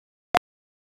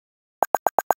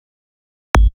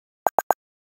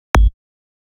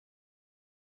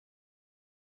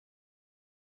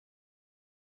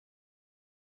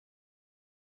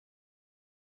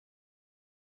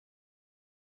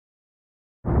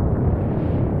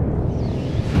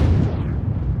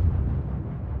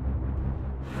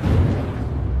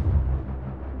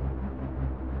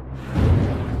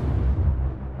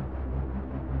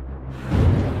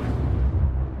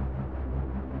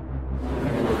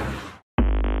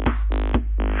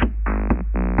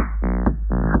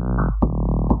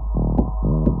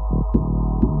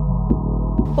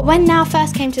But when NAO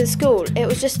first came to the school, it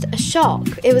was just a shock.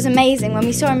 It was amazing when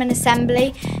we saw him in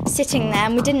assembly, sitting there,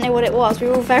 and we didn't know what it was. We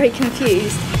were all very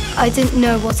confused. I didn't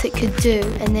know what it could do,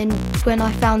 and then when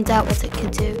I found out what it could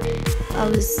do, I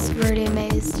was really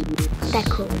amazed. They're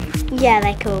cool. Yeah,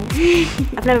 they're cool.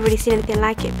 I've never really seen anything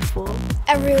like it before.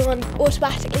 Everyone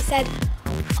automatically said,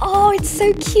 "Oh, it's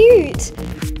so cute."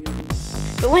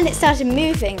 But when it started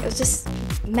moving, it was just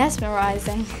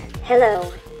mesmerising.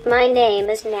 Hello, my name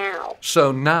is NAO.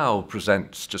 So NAO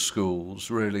presents to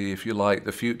schools, really, if you like,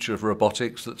 the future of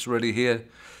robotics that's really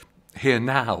here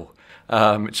now.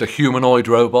 It's a humanoid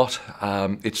robot.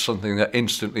 It's something that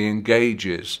instantly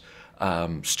engages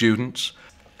students.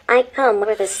 I come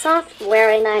with the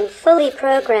software and I'm fully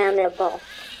programmable.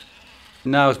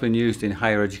 NAO has been used in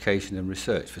higher education and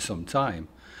research for some time,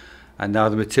 and now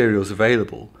the material is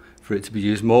available for it to be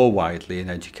used more widely in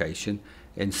education,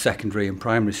 in secondary and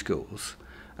primary schools.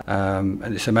 And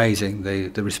it's amazing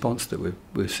the response that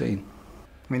we've seen.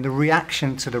 I mean, the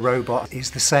reaction to the robot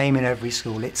is the same in every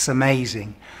school. It's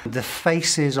amazing. The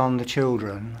faces on the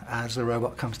children as the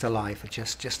robot comes to life are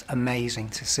just amazing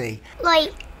to see.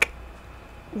 Like,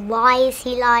 why is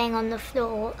he lying on the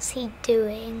floor? What's he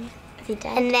doing? Is he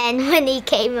dead? And then when he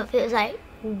came up, it was like,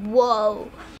 whoa.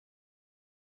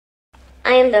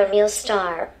 I am the real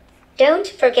star. Don't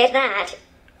forget that.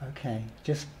 Okay,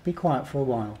 just be quiet for a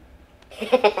while.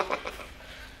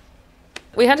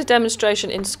 We had a demonstration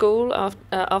in school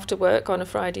after work on a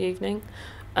Friday evening,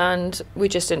 and we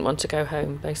just didn't want to go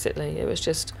home, basically. It was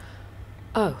just,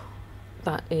 oh,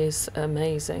 that is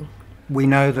amazing. We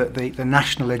know that the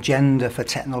national agenda for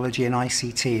technology and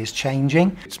ICT is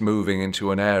changing. It's moving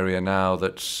into an area now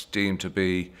that's deemed to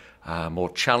be more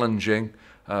challenging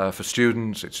for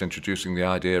students. It's introducing the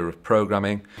idea of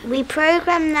programming. We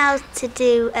program now to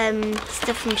do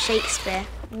stuff from Shakespeare.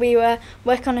 We were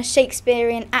working on a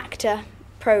Shakespearean actor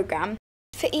programme.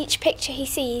 For each picture he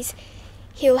sees,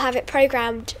 he'll have it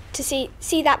programmed to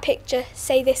see that picture,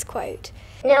 say this quote.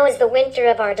 Now is the winter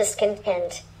of our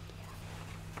discontent.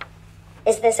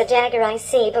 Is this a dagger I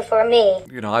see before me?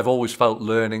 You know, I've always felt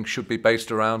learning should be based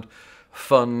around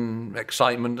fun,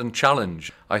 excitement and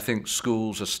challenge. I think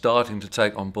schools are starting to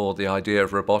take on board the idea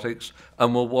of robotics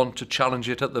and will want to challenge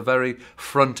it at the very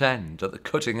front end, at the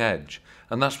cutting edge.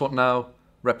 And that's what NAO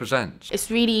represents. It's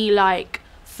really like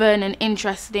fun and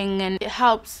interesting, and it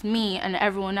helps me and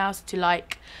everyone else to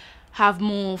like have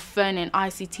more fun in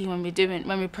ICT when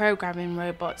we're programming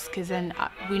robots, because then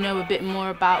we know a bit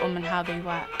more about them and how they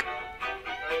work.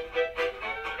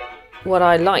 What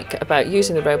I like about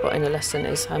using the robot in a lesson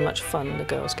is how much fun the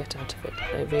girls get out of it.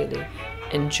 They really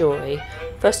enjoy,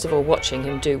 first of all, watching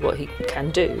him do what he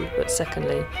can do, but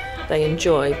secondly, they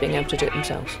enjoy being able to do it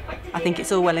themselves. I think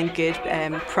it's all well and good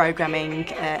programming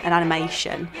an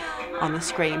animation on the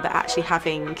screen, but actually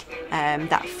having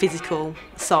that physical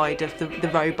side of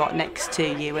the robot next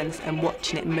to you and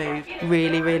watching it move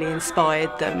really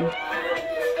inspired them.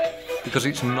 Because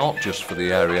it's not just for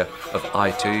the area of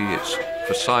IT, it's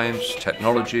for science,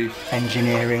 technology,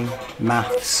 engineering,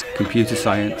 maths, computer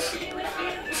science,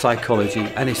 psychology,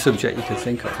 any subject you can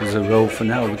think of. There's a role for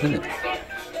NAO within it.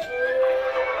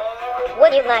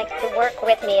 Would you like to work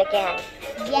with me again?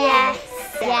 Yes.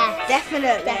 Yeah,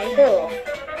 definitely. Cool.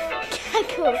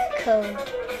 Cool.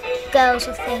 Girls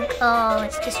will think, oh,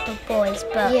 it's just for boys,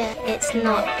 but it's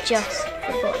not just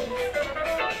for boys.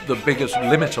 The biggest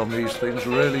limit on these things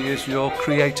really is your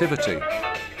creativity.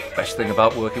 Best thing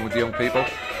about working with young people,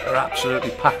 they're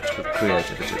absolutely packed with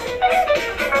creativity.